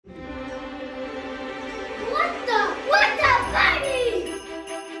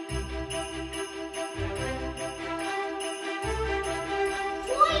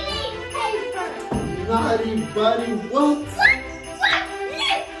Buddy, what? Look!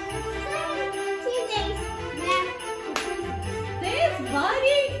 2 days left. This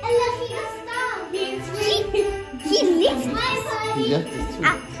Buddy. And look, he got stung. He lives. Hi, Buddy. He left this too.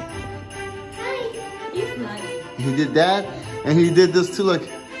 Hi. He's nice. He did that, and he did this too. Like,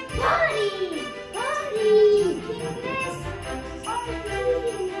 Buddy. Buddy. He missed our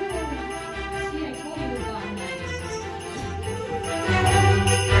living room. See, I told you we're gone nice.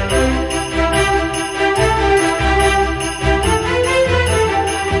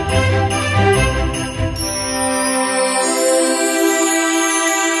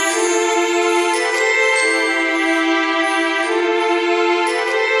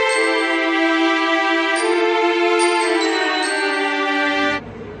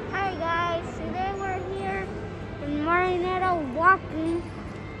 Walking,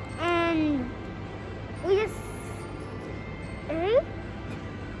 and we just ate.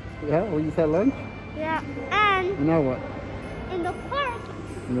 yeah, we just had lunch. Yeah, and Now what? in the park.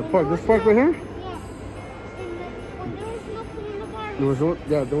 In the park. This park right here? Yeah. When there was no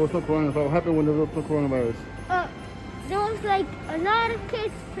coronavirus. There was no coronavirus. What happened when there was no coronavirus? There was like a lot of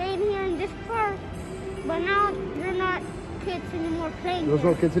kids playing here in this park, but now they're not kids anymore playing. There's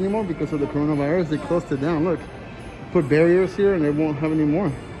here. no kids anymore because of the coronavirus. They closed it down. Look. Put barriers here and they won't have any more.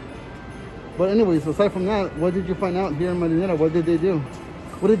 But anyways, aside from that, what did you find out here in Marinera? What did they do?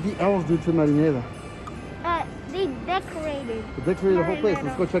 What did the elves do to Marinera? They decorated. They decorated the whole place.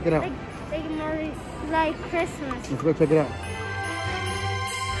 Let's go check it out. Like Christmas. Let's go check it out.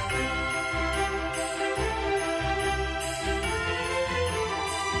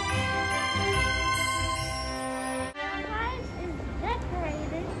 Guys, it's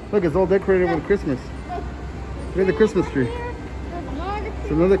decorated. Look, it's all decorated with Christmas. Look at the Christmas tree.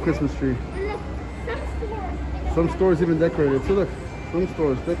 It's another Christmas tree. And look, Some stores even decorated too. Look, some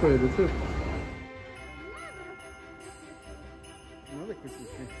stores decorated too. Another Christmas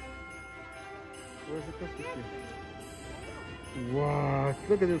tree. Where's the Christmas tree? Wow,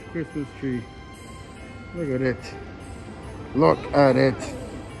 look at this Christmas tree. Look at it. Look at it.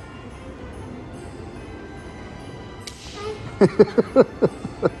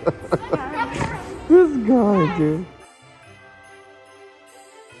 This guy, dude. Wow.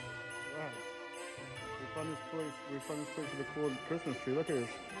 We found this place with a cool Christmas tree. Look at this.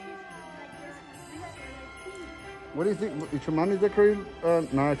 What do you think? Should mommy decorate?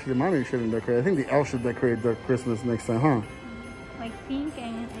 No, actually, mommy shouldn't decorate. I think the elf should decorate the Christmas next time, huh? Like pink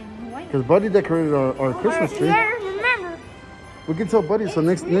and white. Because Buddy decorated our Christmas tree. yeah, remember. We can tell Buddy, so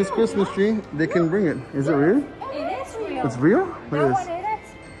next Christmas tree, they can bring it. Is it real? It is real. It's real? That Look at one this. it is.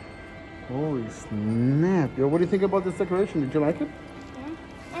 Holy snap. Yo, what do you think about this decoration? Did you like it?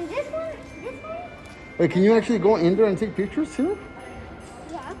 Yeah. And this one. Wait, can you actually go in there and take pictures too?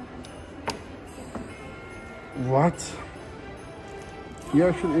 Yeah. What? You're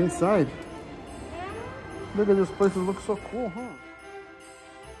actually inside. Look at this place. It looks so cool, huh?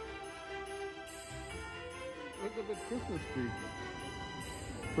 Look at the Christmas tree.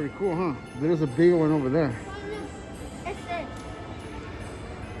 Pretty cool, huh? There's a big one over there. It says.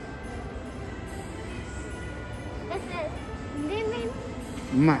 Lemon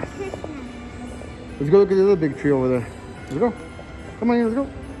Math. Christmas. Let's go look at the other big tree over there. Let's go. Come on, let's go.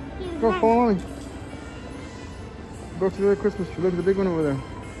 Go, follow me. Go to the other Christmas tree. Look at the big one over there.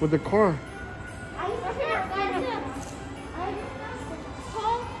 With the car.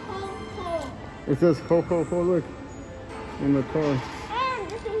 It says ho, ho, ho, look. In the car. And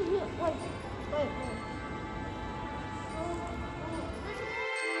this is here. Wait.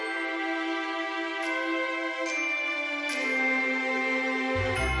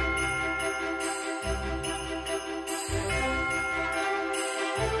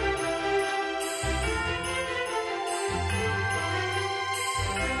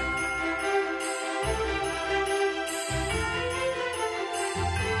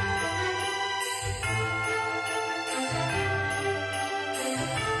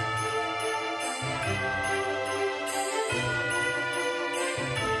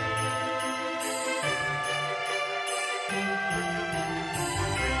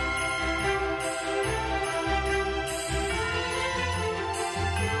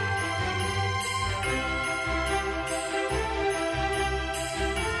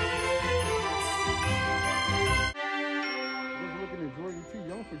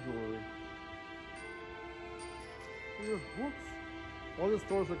 All the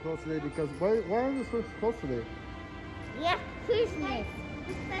stores are closed today because why are the stores closed today? Yeah, Christmas.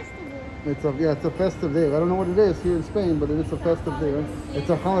 It's festival. It's a festive day. I don't know what it is here in Spain, but it is a festive day, right? It's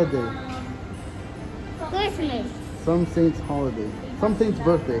a holiday. Christmas. Some saint's holiday. Some saint's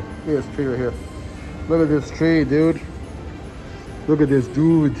birthday. Here's tree right here. Look at this tree, dude. Look at this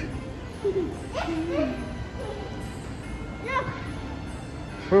dude.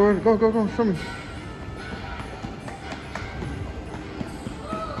 Wait, go, show me.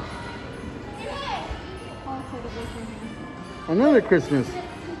 Another Christmas.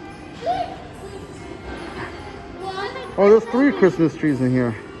 Oh, there's 3 Christmas trees in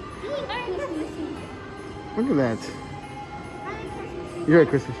here. Look at that. You're at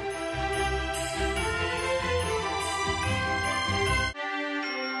Christmas.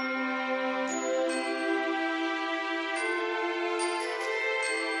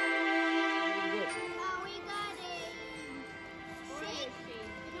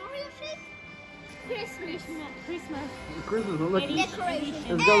 Christmas, look. Decoration.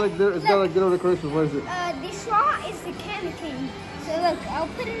 It's got like little decorations. What is it? The straw is the candy cane. So look, I'll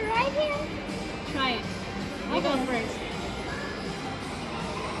put it right here. Try it. I'll go first.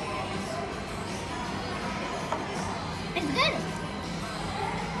 It's good.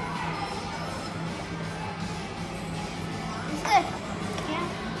 It's good. Yeah.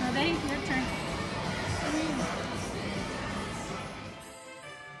 Now, Daddy, your turn.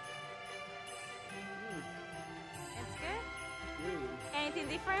 It's good? Anything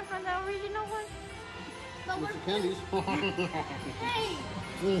different from the original one? But With we're the candies. Hey.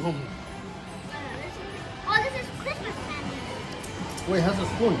 Mm. Oh, this is Christmas candy. Wait, it has a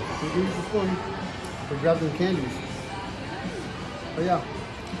spoon. So you can use the spoon to grab the candies. Oh yeah.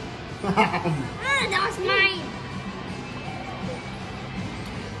 That was mine.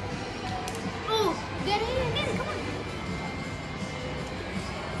 Oh, get it, come on.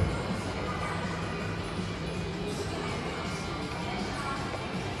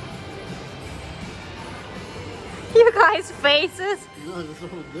 You guys' faces. No, this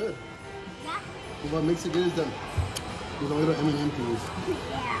looks good. Yeah. What makes it good is that there's a little M&M things.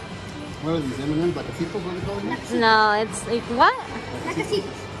 Yeah. What are these M&Ms? Like a Cephas? What are they called? No, it's like what? Like a seat.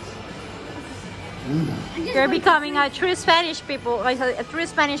 You're becoming a true Spanish people, like a true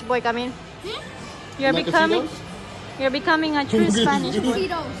Spanish boy. I mean, you're Like becoming. Cheetos? You're becoming a true Spanish boy.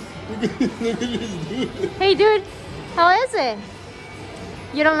 Cheetos. Hey, dude, how is it?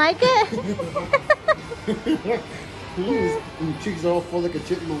 You don't like it? His cheeks are all full like a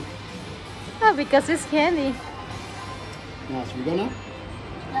chipmunk. Oh, because it's candy. Now, so we go now?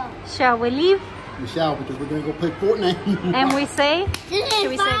 No. Shall we leave? We shall, because we're going to go play Fortnite. And we say, Should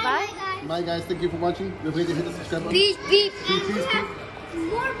we say bye? Bye, guys. Thank you for watching. Don't forget to hit the subscribe button. Peace, peace. Peace, And we peace, have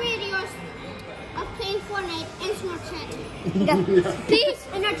more videos of playing Fortnite in our channel. Peace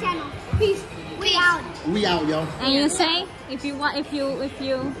in our channel. Peace. We out. We out, yo. And you say, if you want, if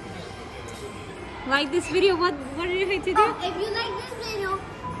you like this video, what do you have to do? Oh, if you like this video,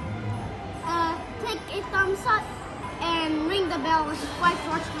 click a thumbs up and ring the bell and subscribe to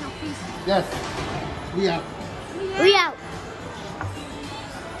our channel, please. Yes. We out. We out.